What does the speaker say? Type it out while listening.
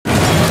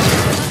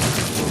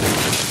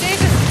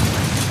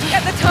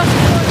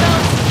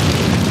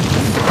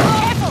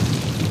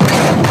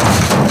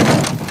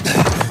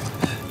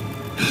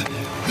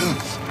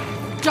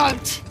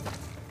don't!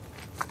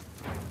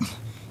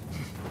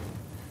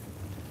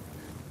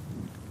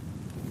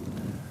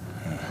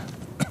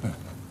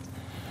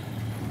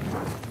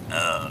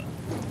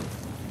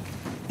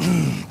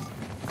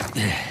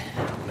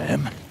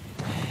 Ma'am.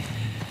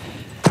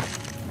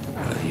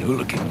 You're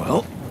looking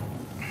well.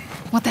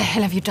 What the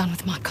hell have you done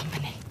with my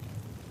company?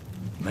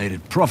 Made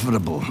it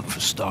profitable, for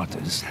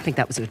starters. I think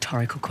that was a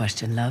rhetorical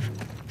question, love.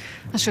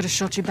 I should have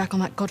shot you back on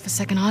that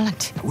godforsaken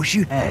island. I wish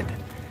you had.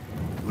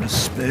 It would have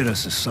spared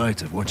us the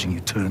sight of watching you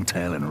turn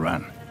tail and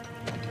run.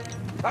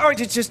 All right,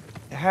 just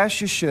hash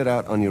your shit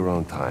out on your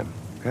own time,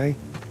 okay?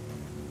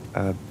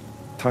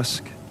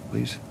 Tusk,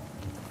 please.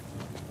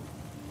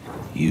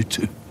 You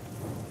two.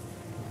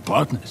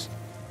 Partners.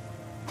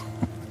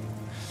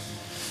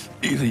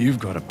 Either you've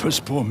got a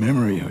piss-poor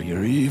memory or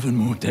you're even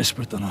more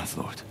desperate than I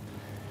thought.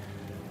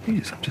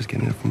 Jeez, I'm just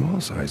getting it from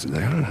all sides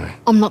today, aren't I?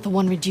 I'm not the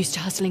one reduced to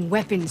hustling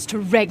weapons to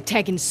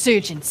ragtag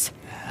insurgents.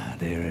 Ah,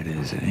 there it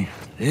is, eh?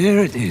 There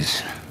it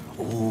is.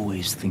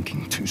 Always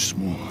thinking too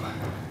small.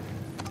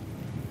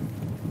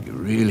 You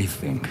really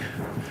think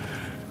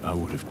I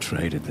would have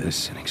traded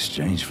this in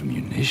exchange for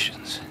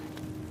munitions?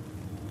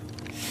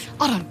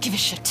 I don't give a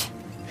shit.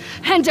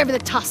 Hand over the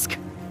tusk.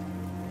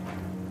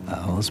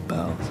 Pals,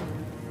 pals.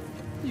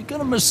 You're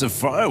gonna miss the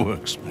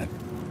fireworks, man.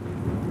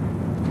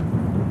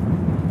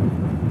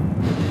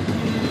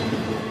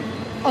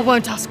 I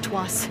won't ask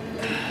twice.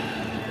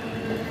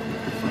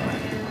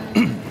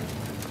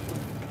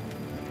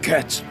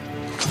 Cats.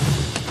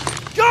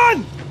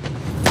 Gun!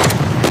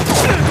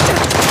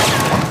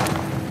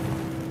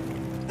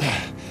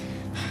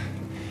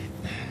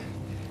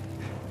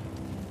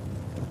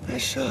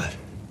 Nice shot.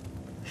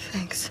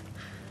 Thanks.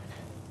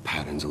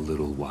 Pattern's a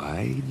little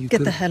wide. You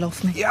Get the hell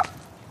off me. Yeah.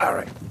 All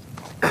right.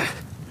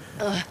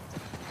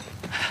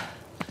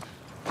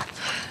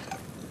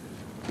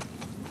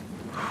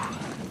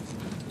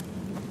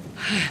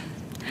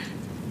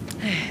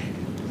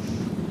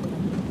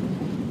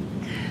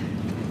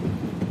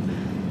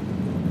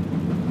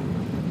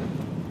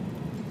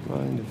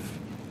 Mind if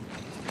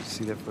you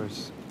see that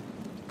first?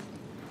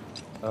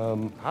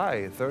 Hi.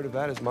 A third of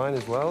that is mine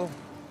as well.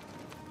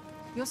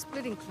 You're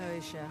splitting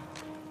Chloe's share.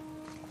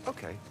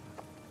 Okay.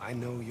 I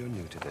know you're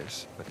new to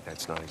this, but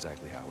that's not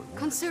exactly how it works.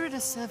 Consider it a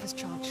service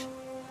charge.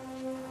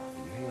 You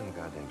hang on a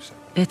goddamn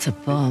second. It's a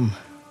bomb.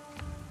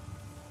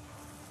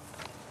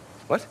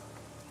 What?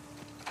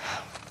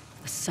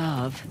 The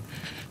Sav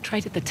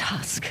traded the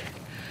tusk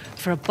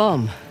for a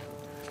bomb.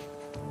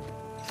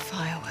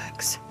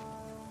 Fireworks.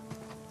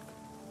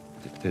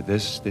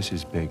 This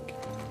is big.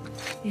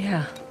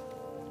 Yeah.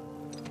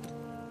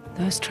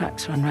 Those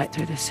tracks run right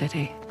through the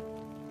city.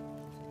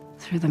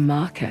 Through the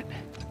market.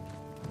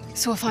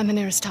 So we'll find the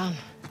nearest town.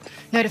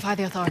 Notify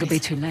the authorities. It'll be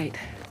too late.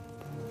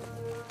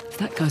 If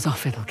that goes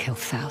off, it'll kill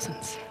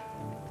thousands.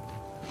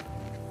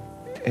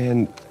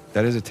 And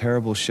that is a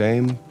terrible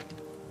shame.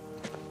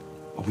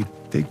 But we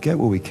did get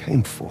what we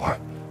came for.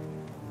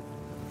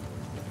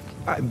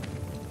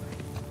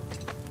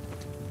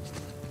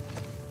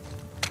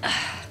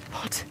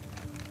 What?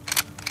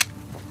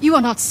 You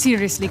are not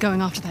seriously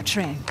going after that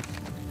train.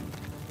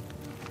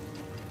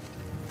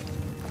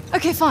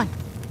 Okay, fine.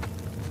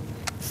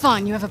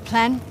 Fine, you have a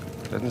plan?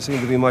 Doesn't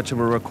seem to be much of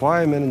a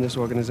requirement in this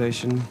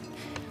organization.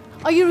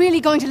 Are you really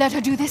going to let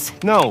her do this?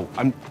 No,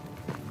 I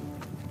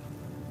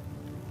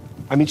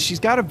mean, she's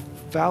got a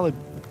valid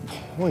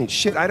point.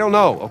 Shit, I don't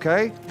know,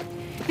 okay?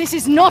 This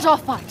is not our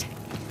fight.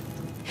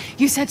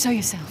 You said so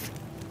yourself.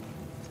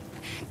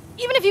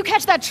 Even if you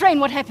catch that train,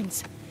 what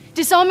happens?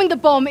 Disarming the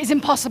bomb is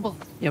impossible.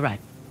 You're right.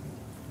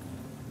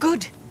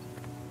 Good.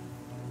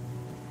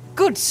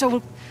 Good,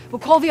 so we'll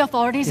call the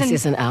authorities This and...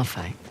 isn't our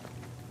fight.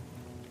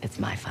 It's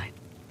my fight.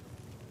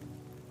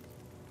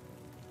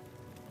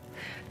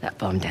 That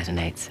bomb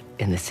detonates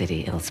in the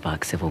city. It'll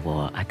spark civil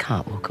war. I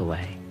can't walk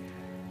away.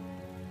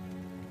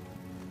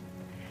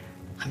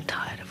 I'm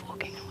tired of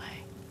walking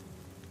away.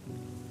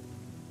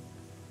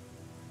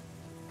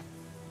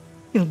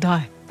 You'll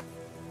die.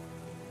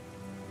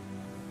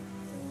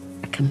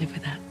 I can live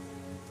with that.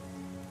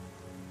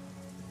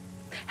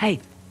 Hey.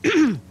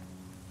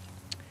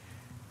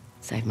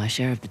 Save my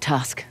share of the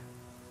tusk,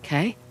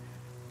 okay?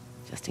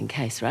 Just in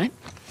case, right?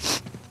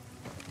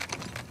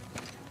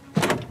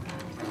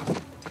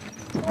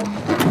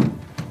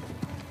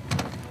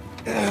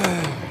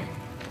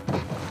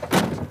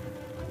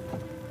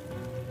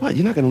 What?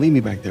 You're not gonna leave me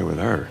back there with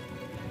her?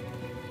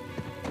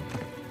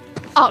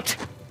 Out.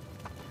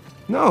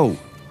 No.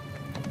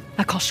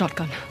 I call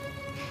shotgun.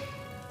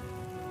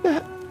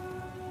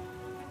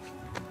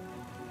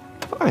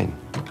 Fine.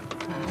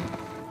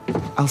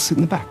 I'll sit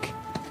in the back.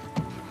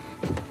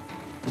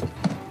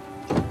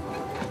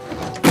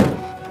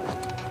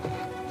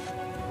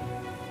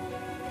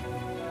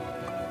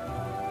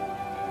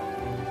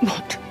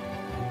 What?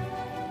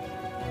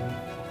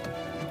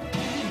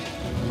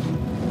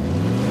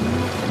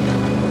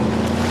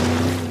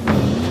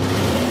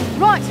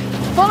 Right,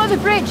 follow the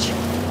bridge.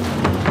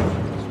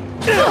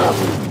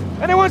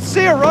 Anyone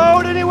see a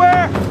road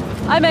anywhere?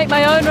 I make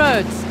my own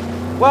roads.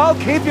 Well,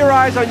 keep your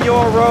eyes on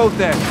your road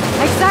then.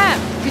 Hey, Sam,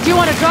 did you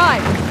want to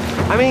drive?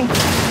 I mean,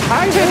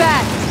 Too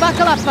bad.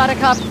 Buckle up,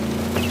 Buttercup.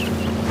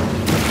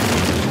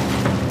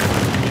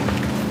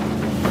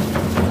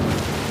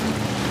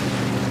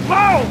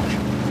 Whoa!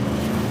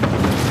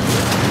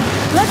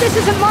 Glad this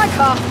isn't my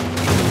car.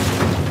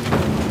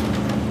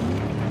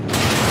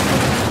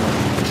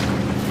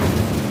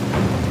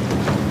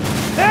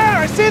 There,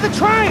 I see the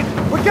train!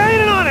 We're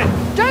gaining on it!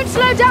 Don't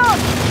slow down!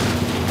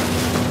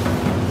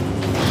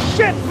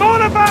 Shit,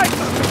 motorbikes!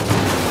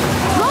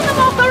 Run them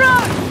off the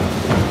road!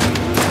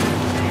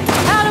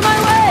 Out of my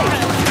way!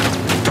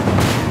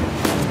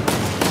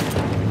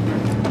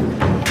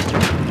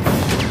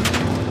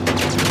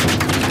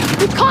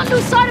 We can't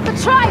lose sight of the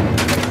train!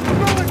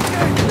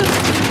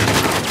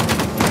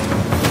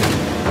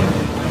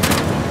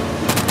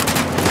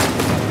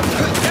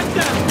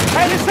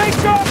 Hey, this ain't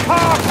your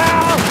car,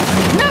 pal!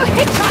 No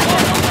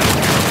hitchhiker!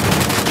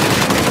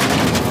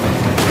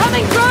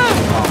 Coming through!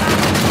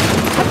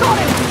 I got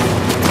him!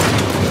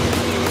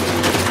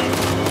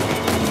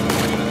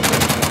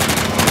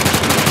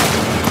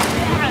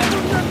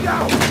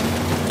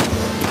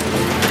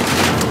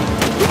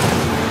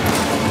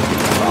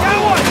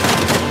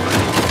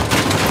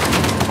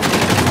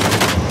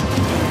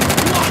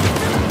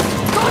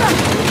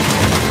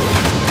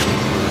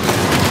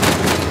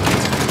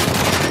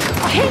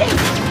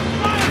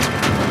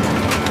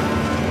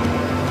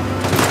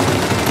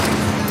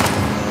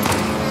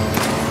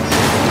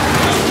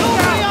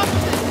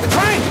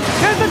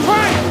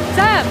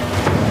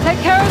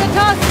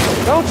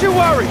 Don't you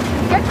worry!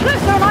 Get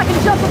closer and I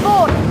can jump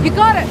aboard! You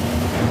got it!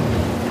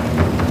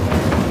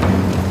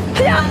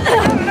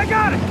 I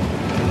got it!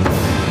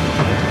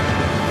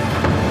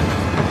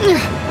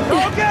 Go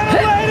get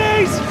him,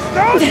 ladies!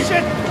 Oh,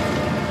 shit!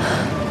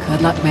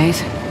 Good luck,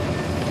 mate.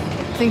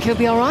 Think he'll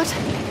be alright?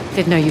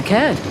 Didn't know you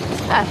cared.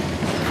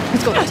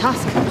 He's got a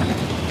tusk.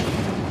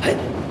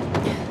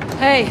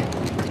 Hey,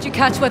 did you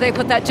catch where they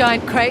put that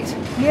giant crate?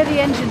 Near the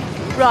engine.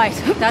 Right,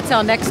 that's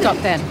our next stop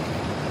then.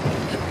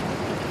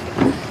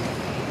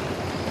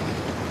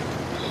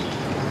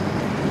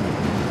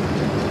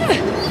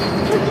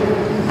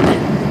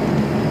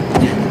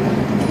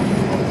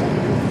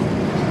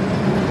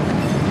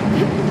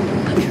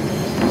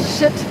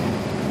 Shit.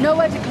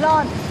 Nowhere to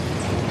climb.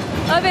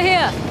 Over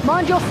here.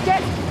 Mind your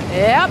step.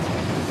 Yep.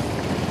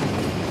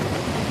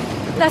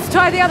 Let's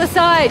try the other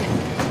side.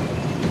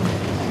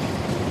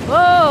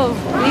 Whoa,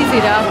 easy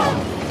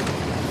now.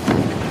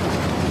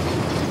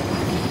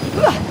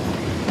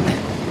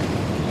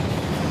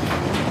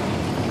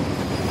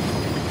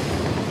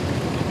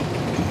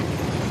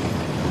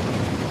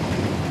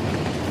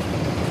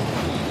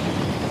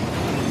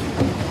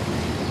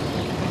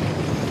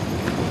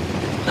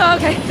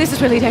 Okay, this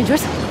is really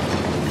dangerous.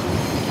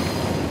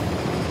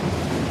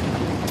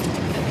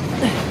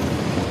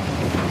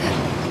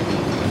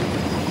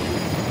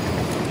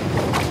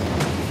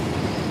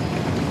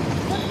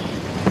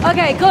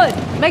 Okay, good.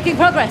 Making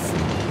progress.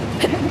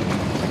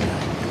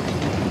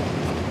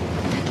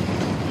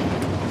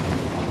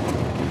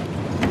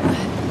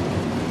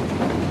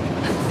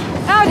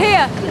 Out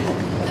here!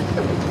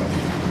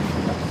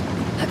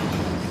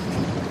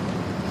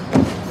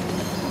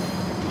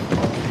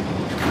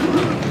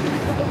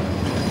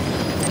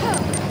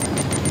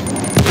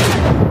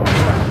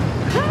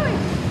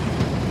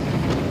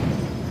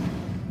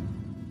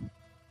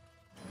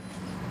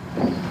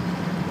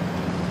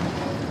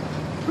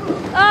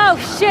 Oh,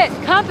 shit!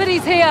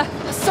 Company's here!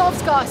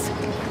 Assaults, guys.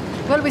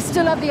 Well, we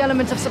still have the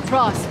element of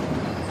surprise.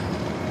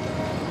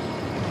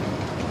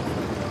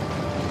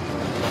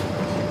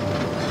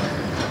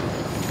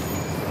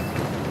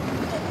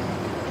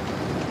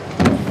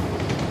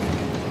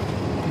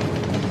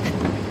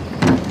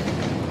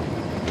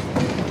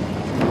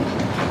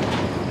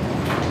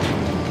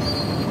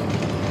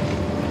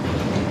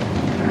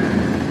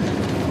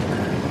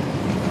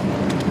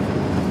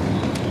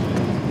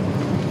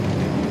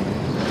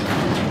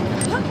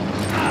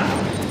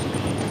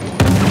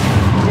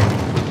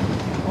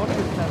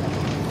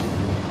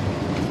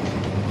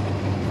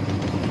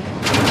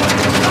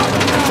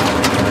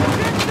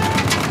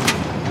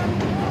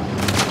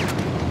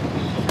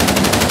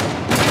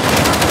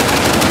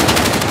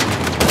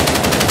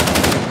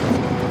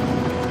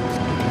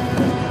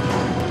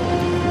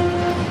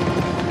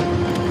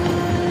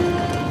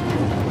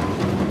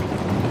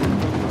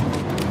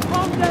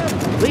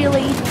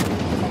 Really?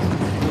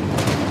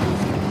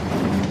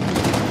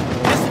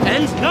 This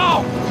ends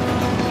now!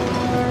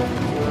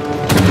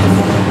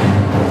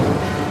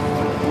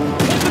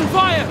 Open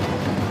fire!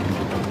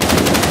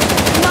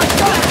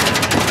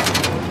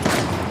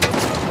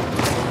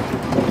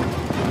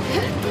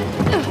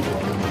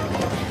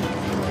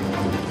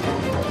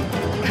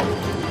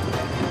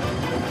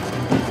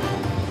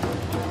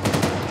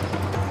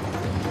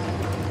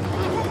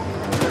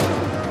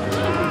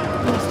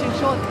 Lost in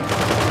short.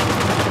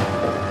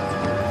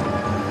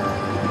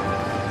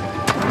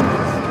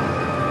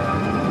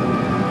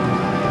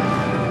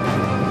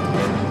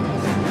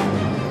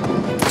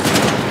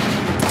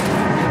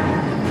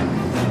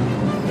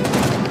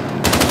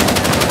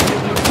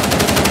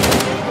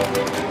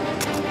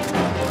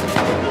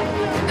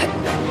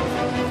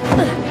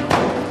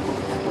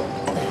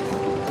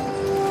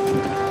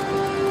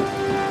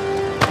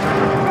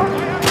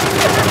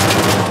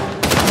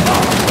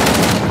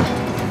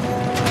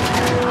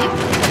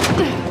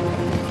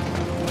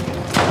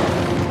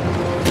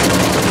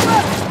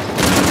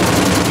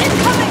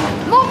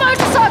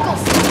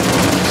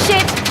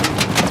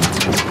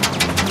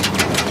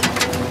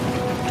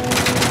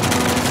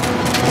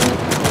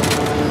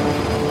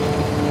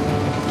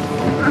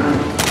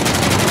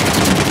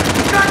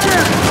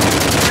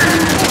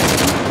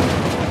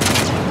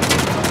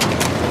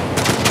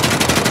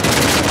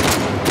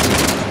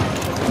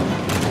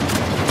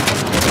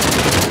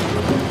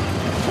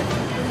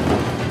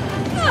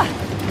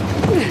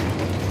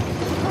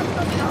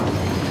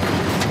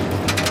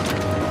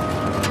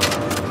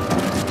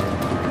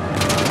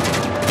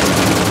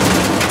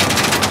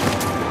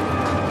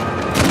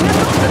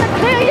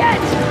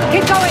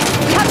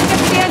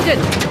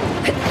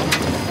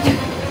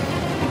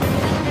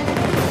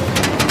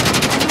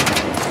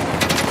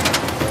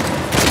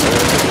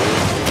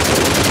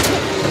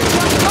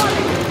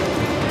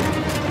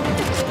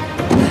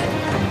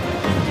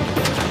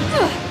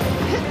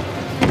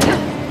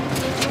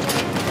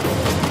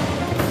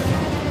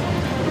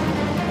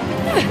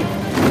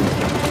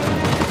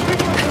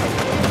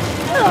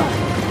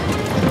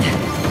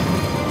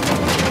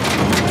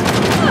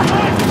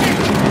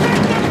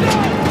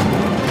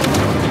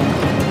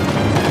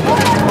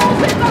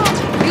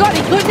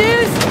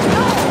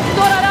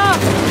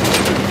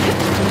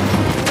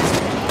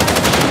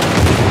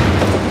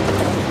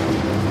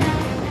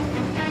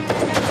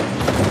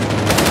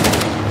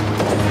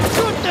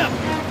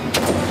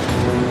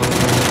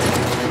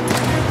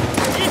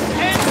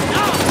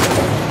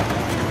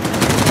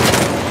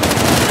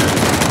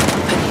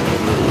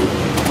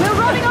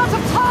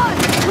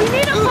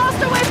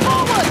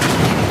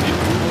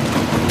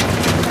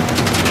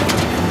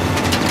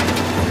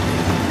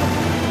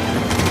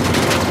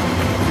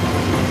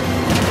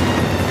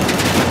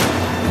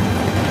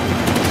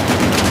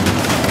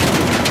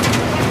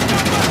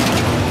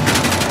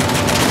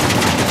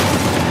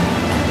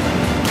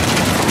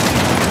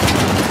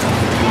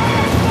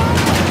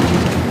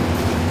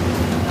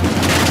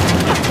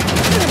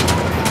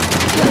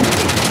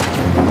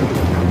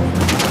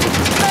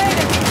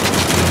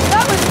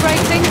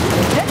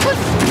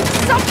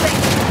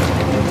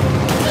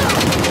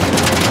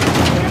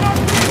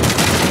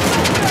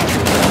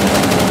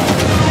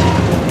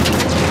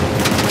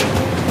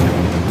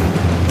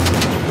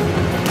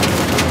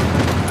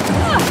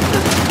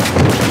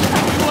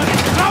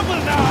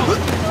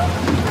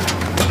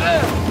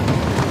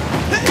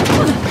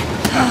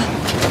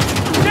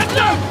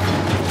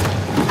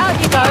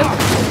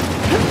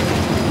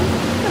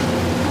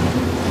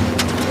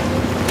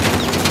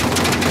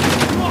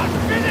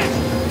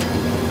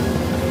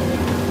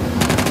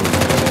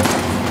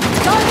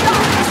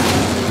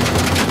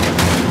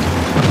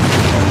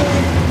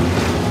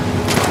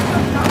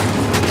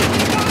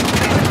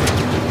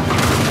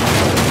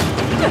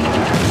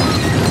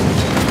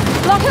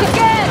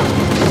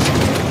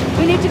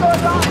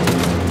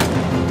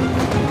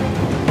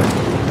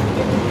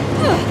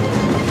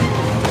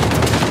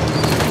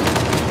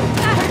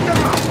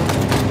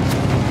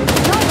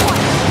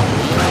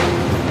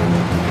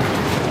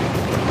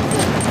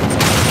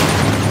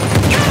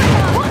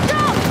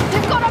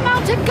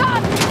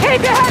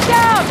 Keep your head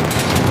down!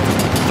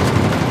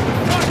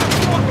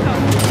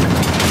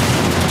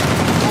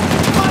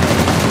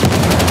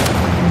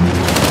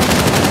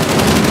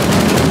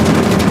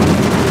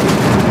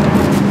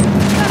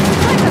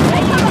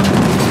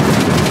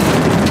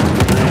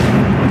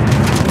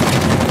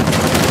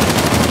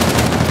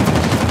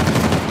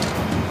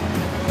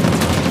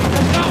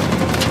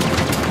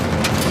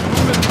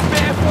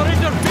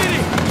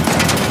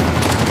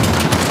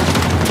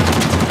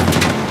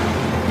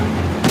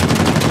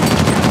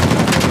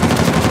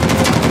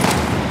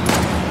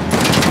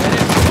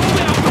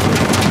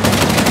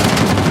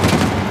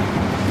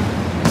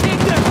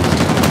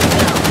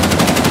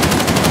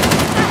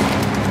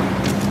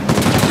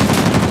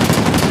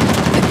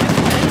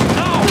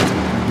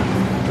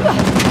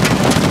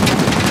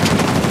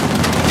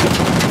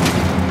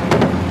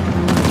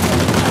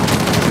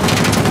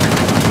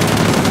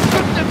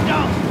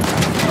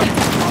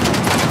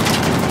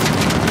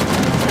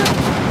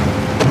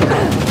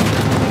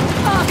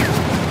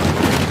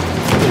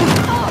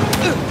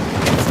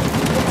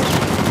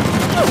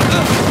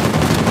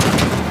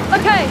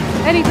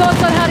 Any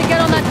thoughts on how to get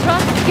on that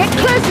truck? Get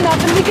close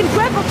enough and we can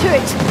grapple to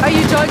it. Are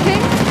you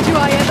joking? Do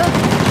I ever?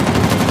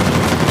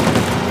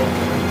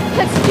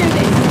 Let's do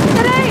this.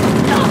 Today!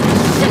 Oh,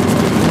 shit!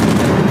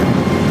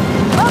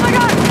 Oh my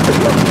god!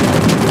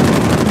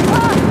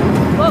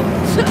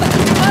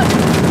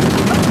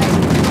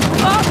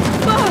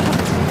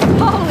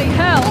 Holy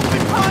hell!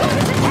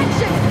 Focus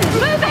attention!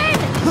 Move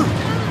in!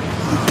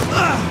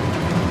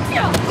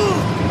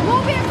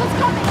 More vehicles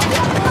coming on the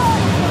other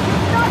side!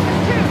 Sniper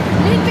 2!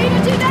 Need me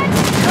to do that?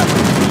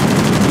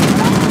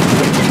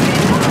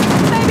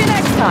 Maybe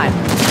next time.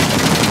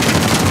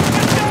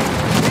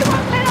 We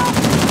won't let off!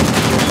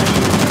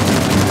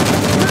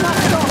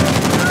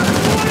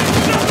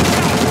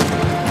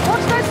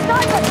 Watch those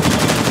snipers!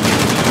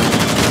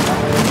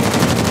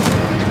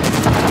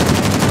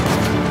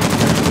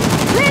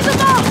 Clear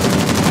them out!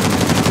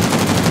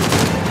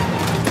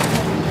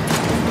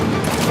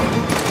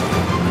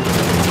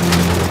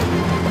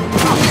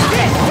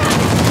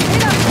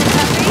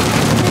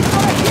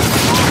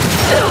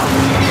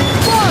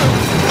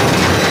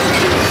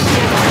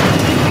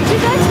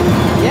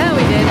 Yeah,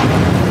 we did.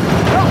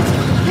 Right,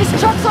 this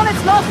truck's on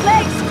its last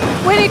legs!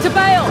 We need to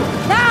bail!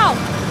 Now!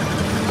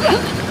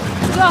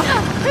 Oh,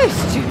 whose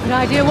stupid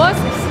idea was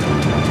this?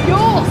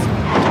 Yours!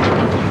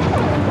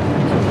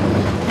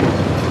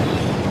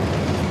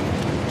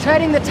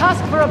 Trading the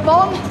tusk for a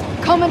bomb?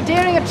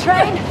 Commandeering a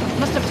train?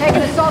 Must have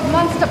taken us odd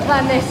months to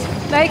plan this.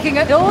 Making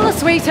it all the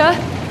sweeter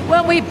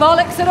when we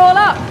bollocks it all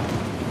up.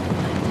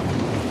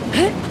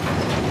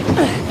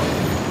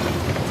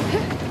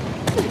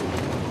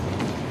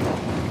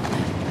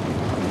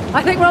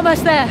 I think we're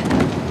almost there.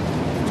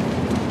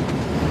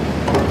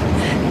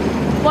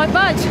 Won't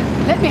budge.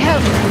 Let me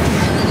help.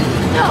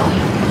 Oh,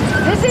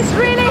 this is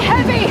really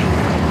heavy!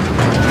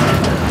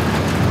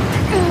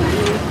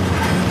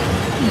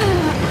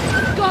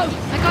 Go!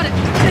 I got it.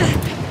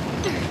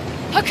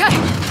 Okay,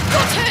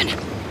 your turn.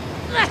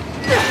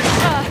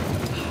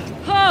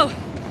 Oh,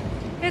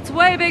 it's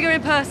way bigger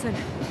in person.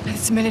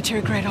 It's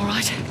military grade, all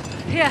right.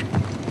 Here,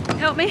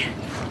 help me.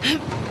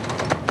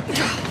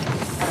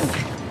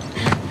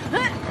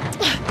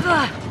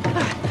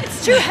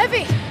 It's too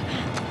heavy.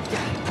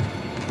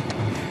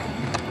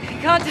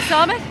 Can't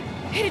disarm it?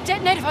 It'd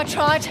detonate if I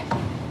tried.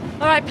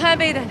 All right, plan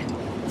B then.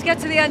 Let's get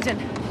to the engine.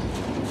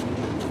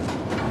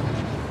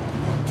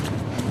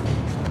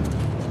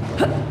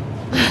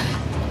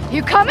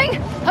 You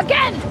coming?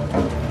 Again!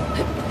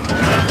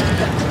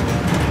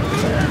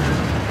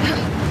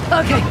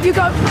 Okay, you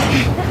go.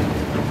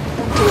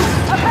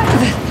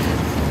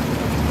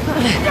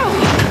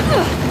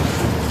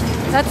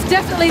 That's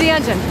definitely the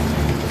engine.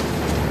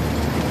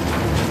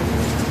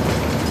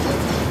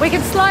 We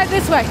can slide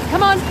this way.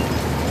 Come on.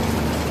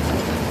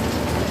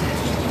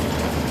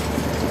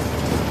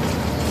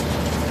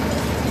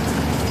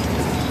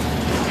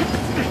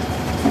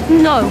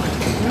 No.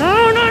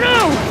 No, no,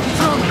 no!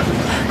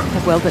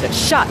 I've welded it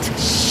shut.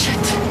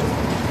 Shit.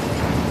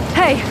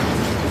 Hey,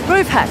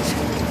 roof hatch.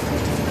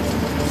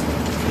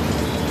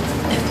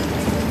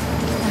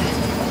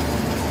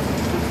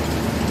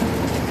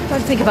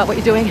 Don't think about what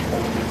you're doing.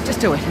 Just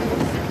do it.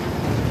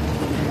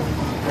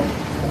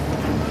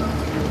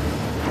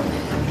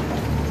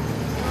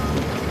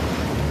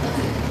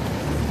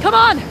 Come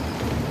on!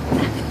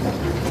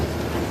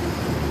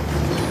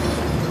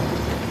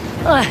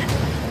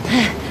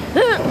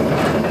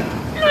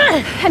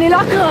 Any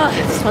luck?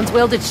 This one's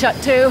welded shut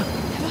too.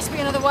 There must be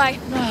another way.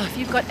 Oh, if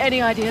you've got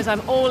any ideas,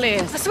 I'm all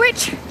ears. A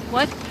switch!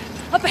 What?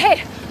 Up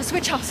ahead, a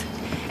switch house.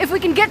 If we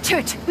can get to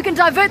it, we can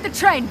divert the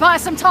train, buy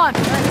us some time.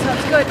 That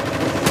sounds good.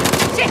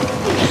 Shit!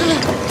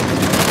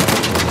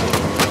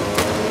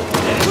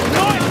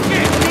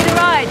 Need a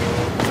ride.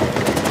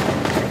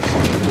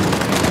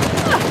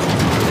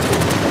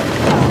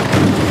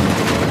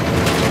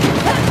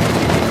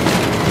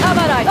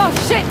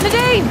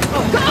 Nadine! Go!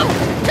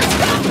 Just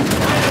go!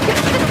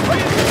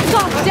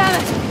 God damn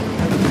it!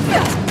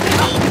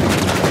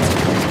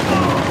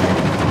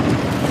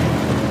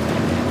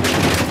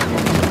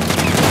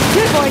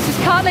 You boys just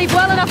can't leave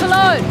well enough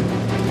alone.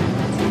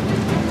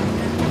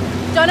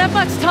 Don't have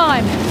much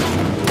time.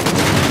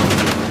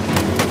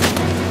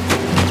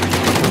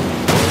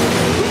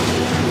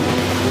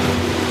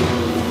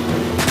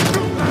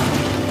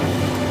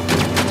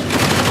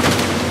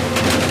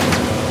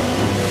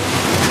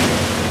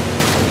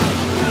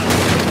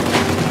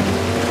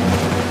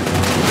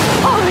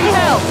 Holy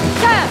hell!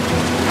 Sam!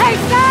 Hey,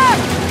 Sam!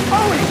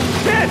 Holy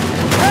shit!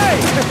 Hey!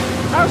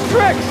 How's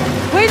Trix?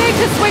 We need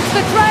to switch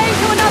the train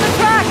to another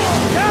track!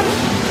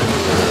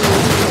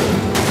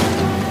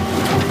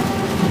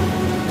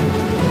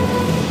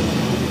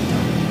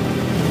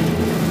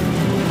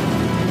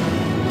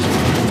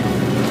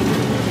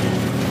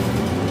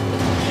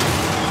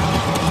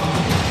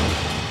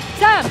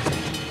 Sam!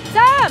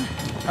 Sam!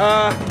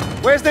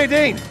 Where's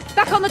Nadine?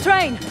 Back on the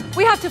train!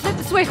 We have to flip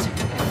the switch!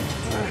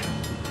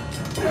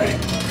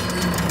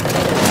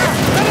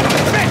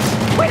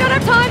 We don't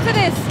have time for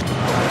this!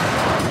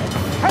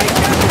 Hey,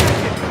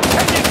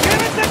 can you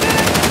give us a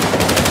minute?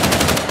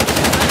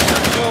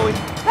 Chloe.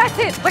 That's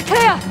it! We're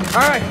clear!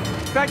 Alright,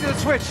 back to the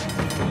switch.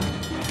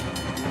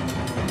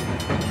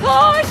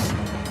 Push!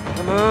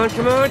 Come on,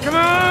 come on, come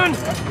on!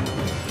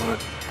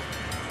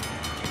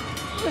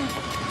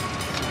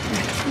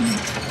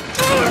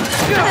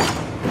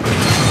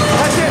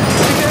 That's it!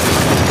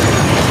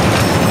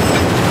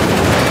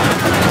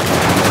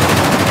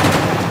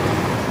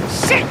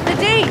 Shit!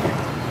 Nadine!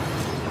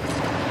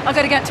 I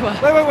gotta get to her.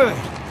 Wait.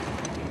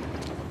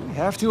 We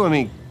have to? I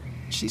mean,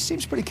 she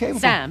seems pretty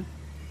capable. Sam.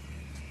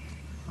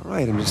 All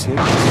right, I'm just here.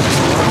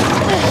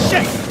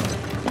 Shit!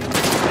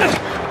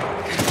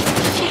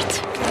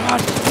 Shit!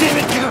 God damn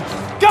it!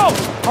 Go!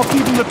 I'll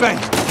keep him the bank.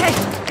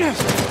 Okay.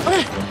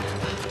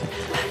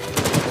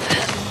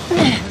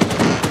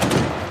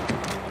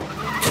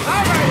 All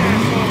right,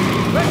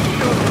 asshole. Let's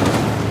do it.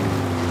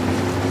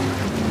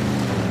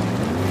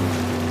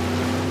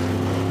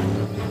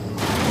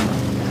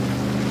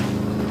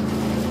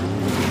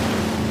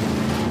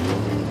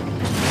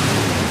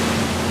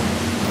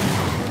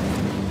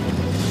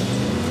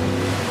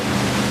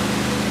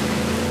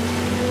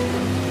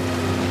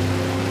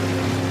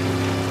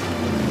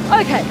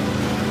 Okay,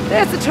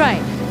 there's the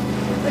train.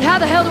 But how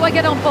the hell do I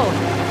get on board?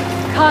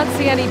 Can't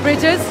see any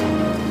bridges.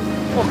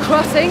 Or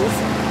crossings.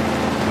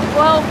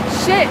 Well,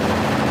 shit.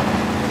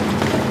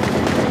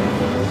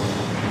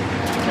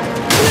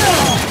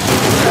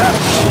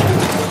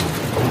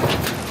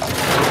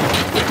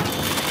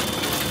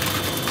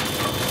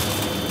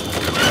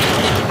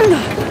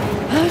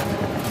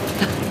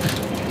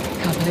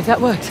 Can't believe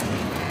that worked.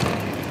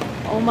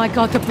 Oh my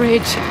god, the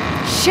bridge.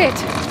 Shit!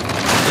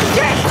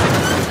 Shit!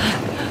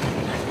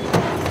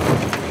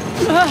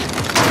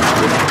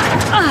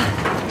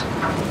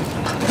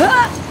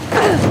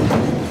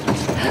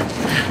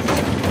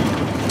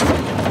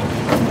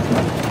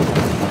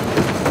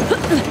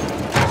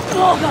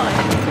 Oh god!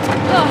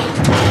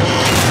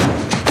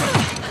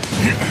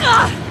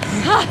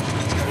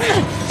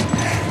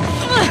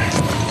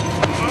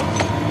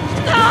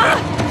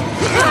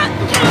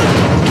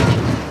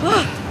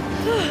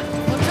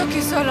 What took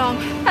you so long?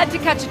 Had to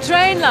catch a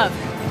train, love.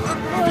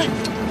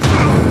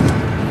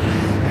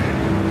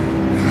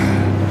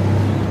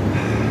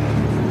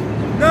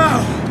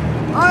 Now,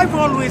 I've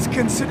always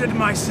considered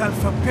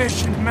myself a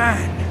patient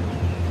man.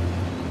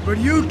 But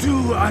you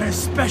two are a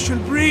special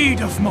breed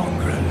of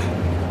mongrel.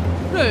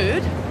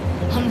 Rude.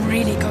 I'm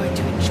really going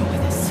to enjoy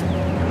this.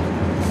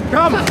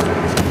 Come!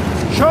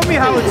 Show me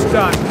how it's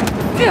done.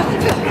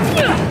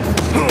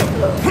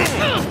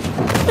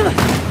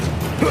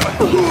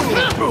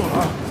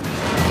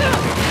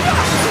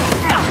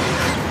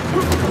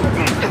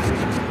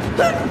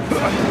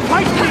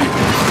 Fight me!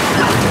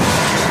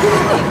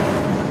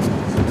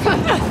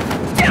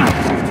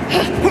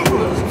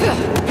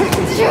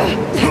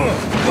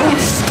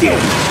 Skin!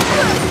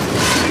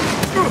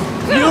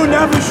 You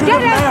never should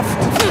have left!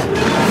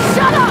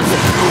 Shut up!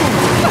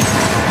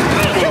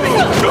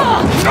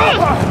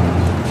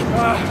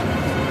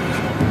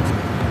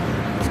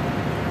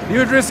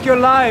 You'd risk your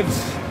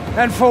lives.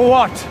 And for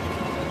what?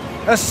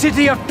 A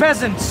city of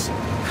peasants.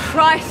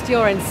 Christ,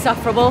 you're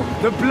insufferable.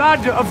 The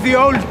blood of the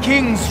old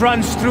kings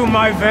runs through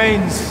my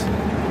veins.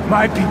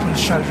 My people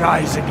shall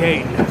rise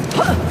again.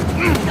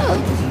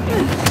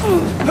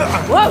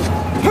 Whoa!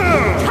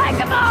 Take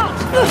him out!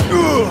 Don't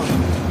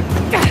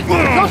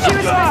you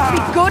expect to be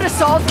good,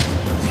 Assault?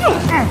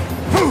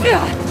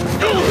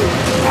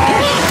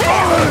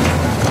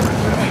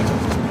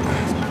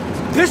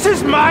 This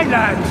is my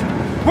land.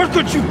 What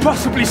could you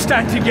possibly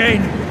stand to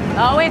gain?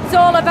 Oh, it's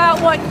all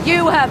about what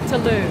you have to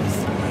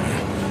lose.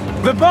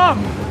 The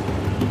bomb!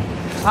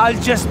 I'll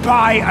just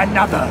buy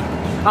another.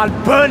 I'll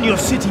burn your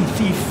city,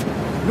 thief.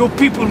 Your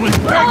people will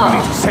beg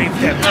me to save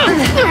them.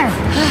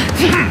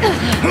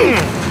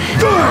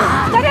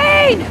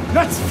 Nadine!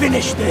 Let's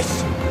finish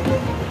this.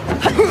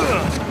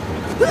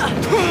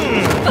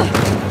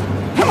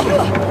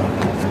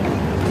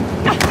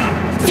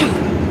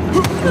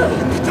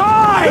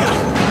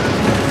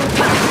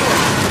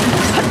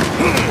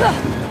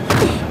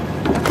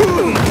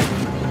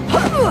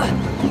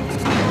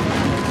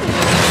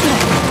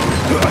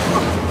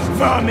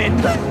 Vermin!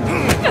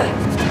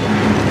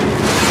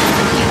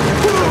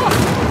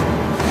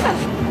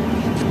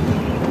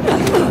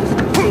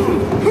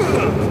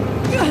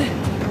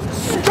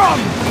 Scum!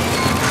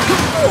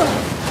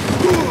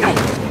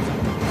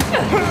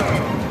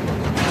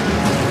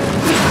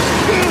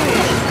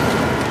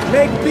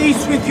 Make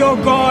peace with your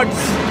gods!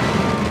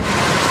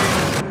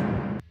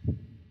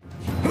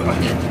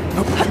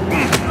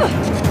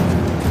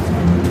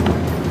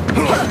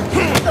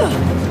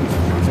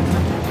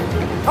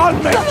 I'll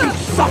make you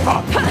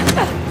suffer!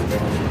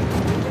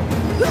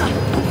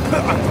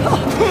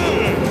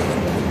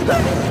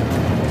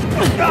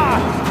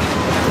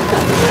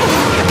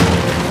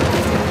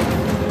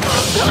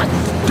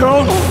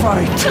 Don't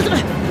fight!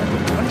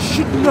 One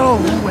should know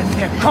when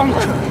they're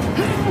conquered.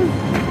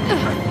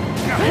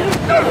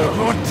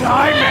 Your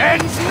time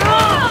ends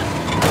now!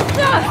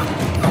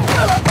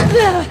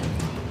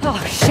 Oh,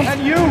 shit!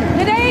 And you!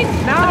 It ain't!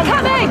 Now I'm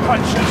coming! you have a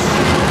conscience!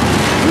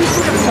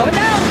 Slow it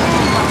down!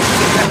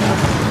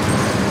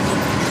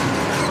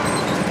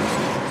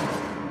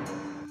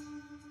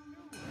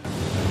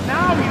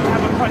 Now you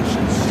have a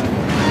conscience!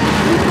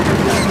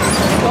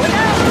 Slow it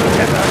down!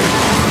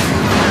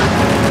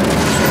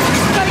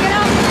 Gotta get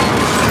out!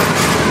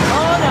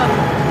 Oh no!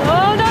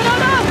 Oh no, no,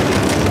 no!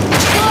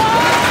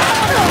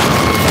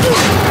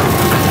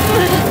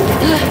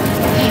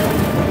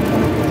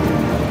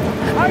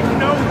 I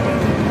know you!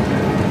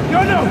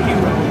 You're no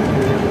hero!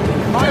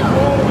 My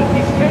war will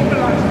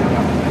destabilize the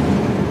government!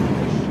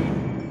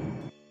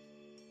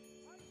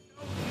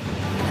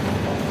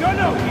 You're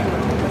no hero!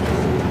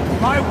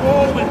 My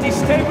war will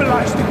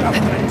destabilize the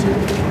government!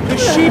 The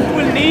sheep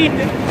will need...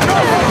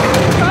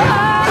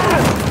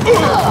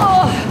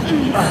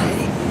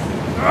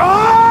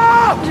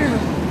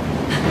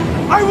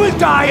 I will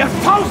die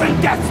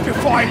 1,000 deaths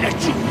before I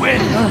let you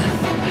win!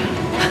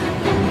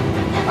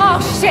 Oh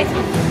shit!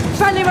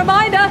 Friendly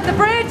reminder, the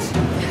bridge!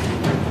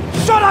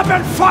 Shut up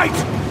and fight!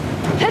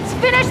 Let's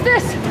finish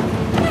this!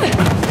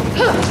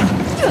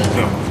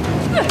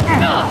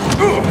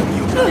 You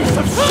piece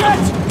of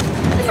shit!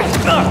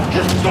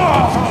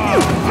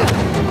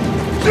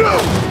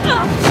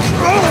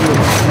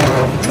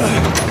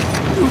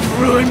 You've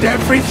ruined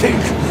everything!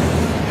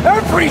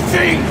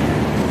 Everything!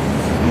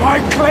 My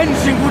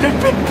cleansing would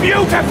have been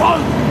beautiful!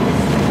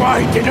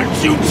 Why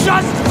didn't you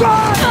just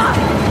die?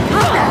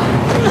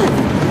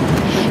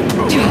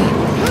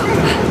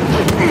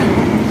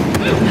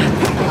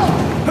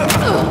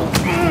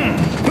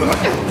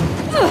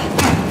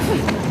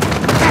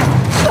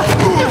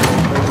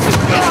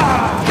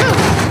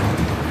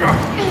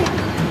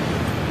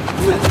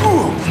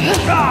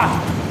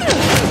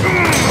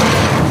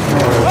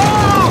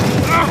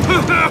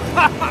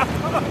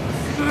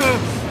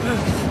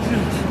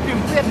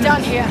 We're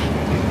done here.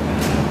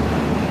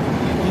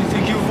 You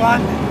think you've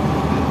won?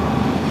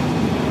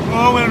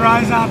 Or will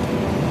rise up?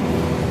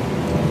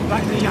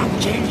 Like the young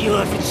king, you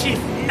have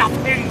achieved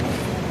nothing!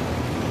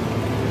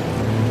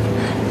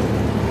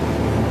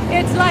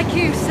 It's like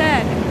you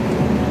said.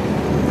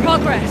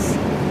 Progress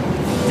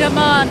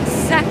demands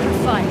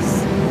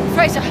sacrifice.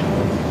 Fraser,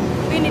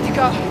 we need to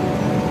go.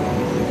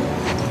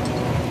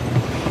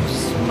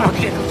 Smug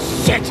little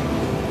shit!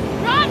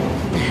 Run!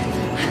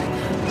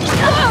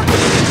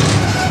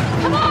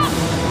 Come on!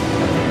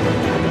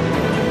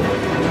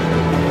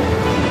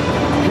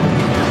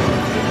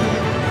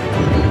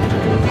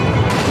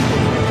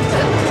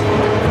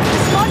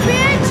 Smart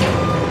bitch!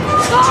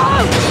 Go!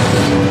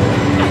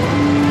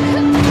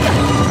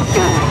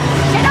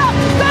 Get up!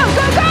 Go,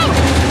 go, go!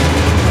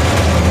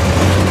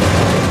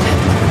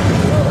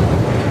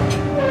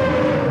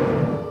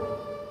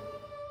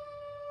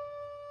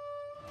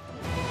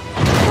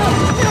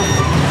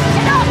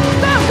 Get up!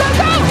 Go, go,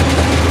 go!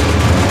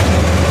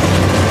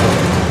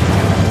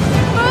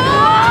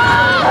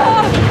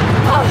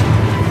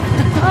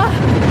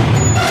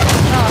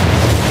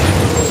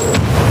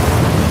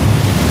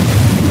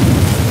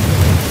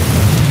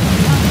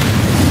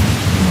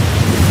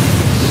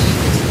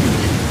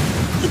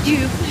 Could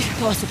you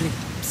possibly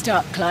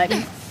start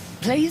climbing,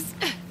 please?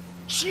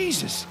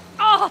 Jesus!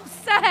 Oh,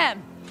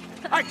 Sam!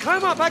 All right,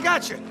 climb up, I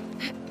got you.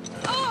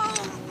 Oh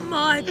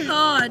my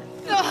God!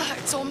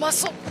 It's all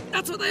muscle.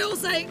 That's what they all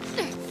say.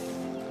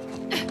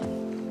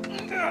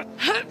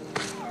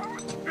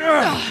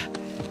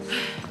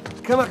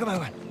 Come on, come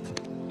on.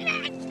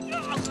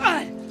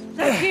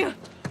 Thank you.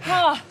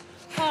 Oh,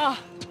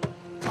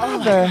 How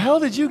the hell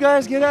did you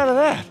guys get out of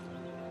that?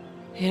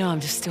 You know, I'm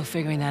just still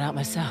figuring that out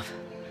myself.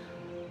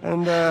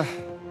 And,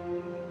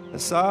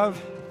 Asav?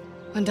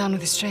 Went down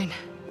with his train.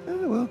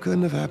 Well,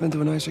 couldn't have happened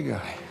to a nicer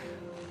guy.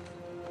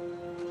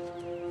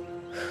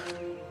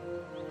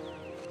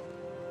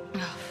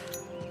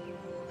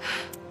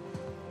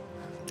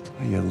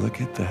 Will you look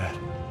at that?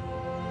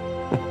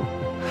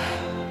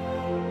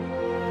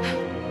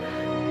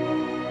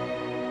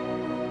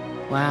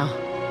 Wow.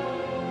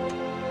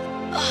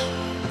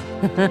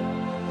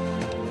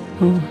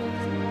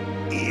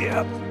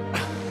 Yep.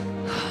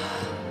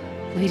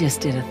 We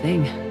just did a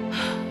thing.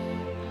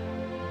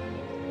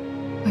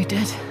 We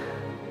did.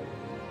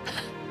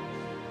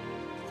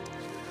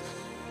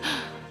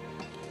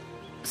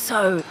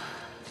 So,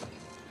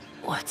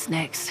 what's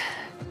next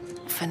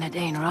for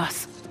Nadine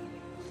Ross?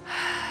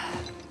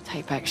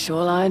 Take back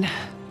Shoreline,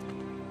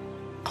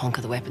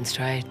 conquer the weapons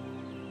trade.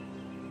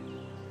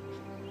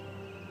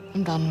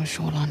 I'm done with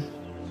Shoreline.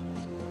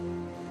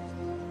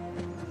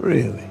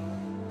 Really?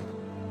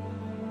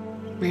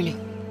 Really.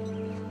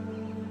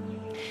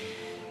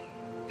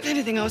 If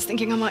anything, I was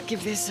thinking I might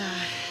give this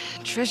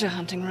treasure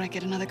hunting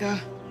racket another go.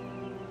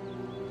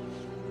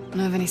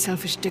 Know of any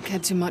selfish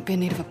dickheads who might be in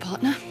need of a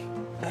partner?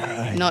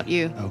 Not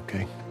you.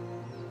 Okay.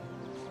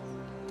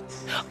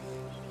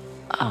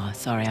 Oh,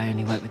 sorry, I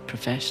only work with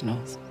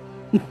professionals.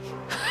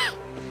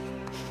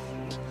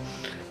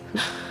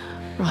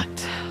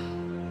 Right.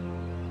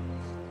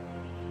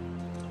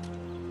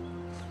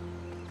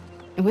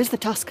 And where's the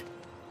tusk?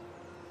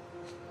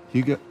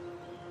 You got...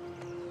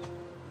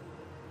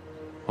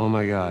 Oh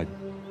my God.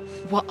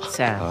 What?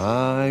 Sam.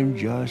 I'm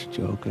just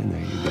joking.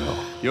 There you go.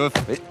 You're...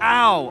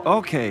 Ow!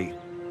 Okay.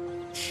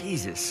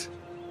 Jesus.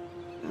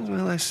 That was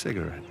my last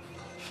cigarette.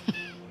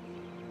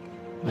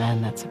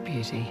 Man, that's a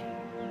beauty.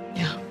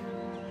 Yeah.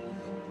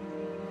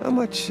 How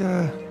much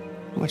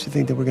you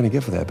think that we're gonna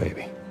get for that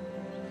baby?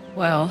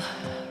 Well,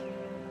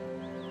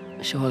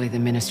 surely the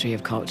Ministry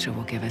of Culture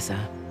will give us a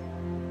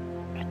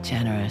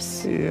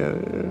generous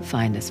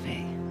finder's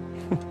fee.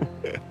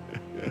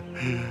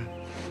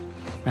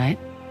 Right?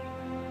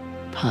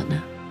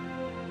 Partner?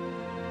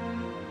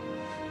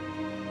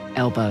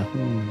 Elbow.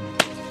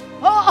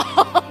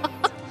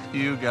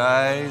 You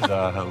guys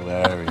are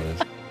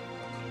hilarious.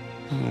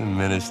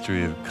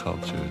 Ministry of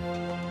Culture.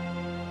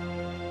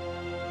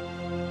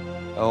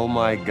 Oh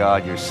my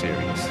God, you're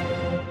serious.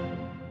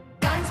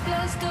 Guns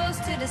close doors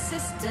to the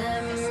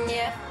system,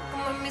 yeah.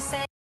 When we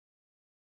say